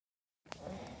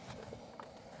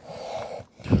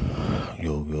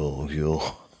Yo,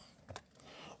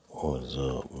 what's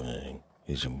up, man?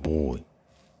 It's your boy,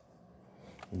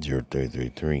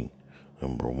 0333,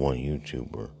 number one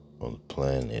YouTuber on the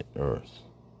planet Earth.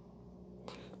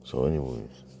 So anyways,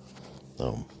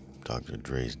 Dr.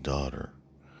 Dre's daughter,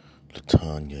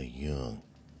 Latanya Young,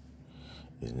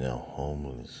 is now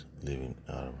homeless, living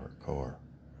out of her car.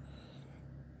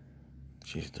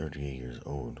 She's 38 years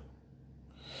old.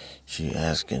 She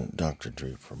asking Dr.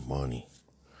 Dre for money,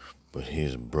 but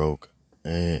he's broke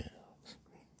and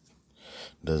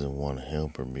doesn't want to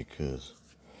help her because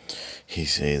he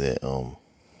say that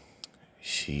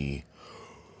he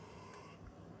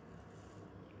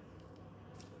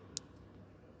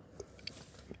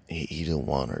don't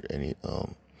want her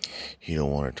he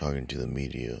don't want her talking to the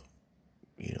media,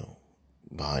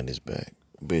 behind his back,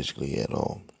 basically at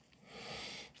all.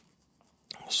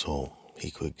 So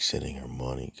he quit sending her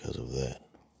money because of that.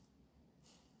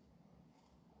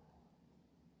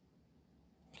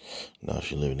 Now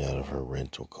she's living out of her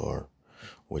rental car,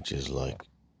 which is like,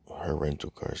 her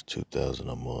rental car is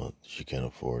 $2,000 a month. She can't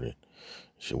afford it.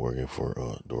 She's working for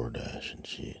DoorDash and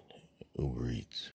shit, Uber Eats.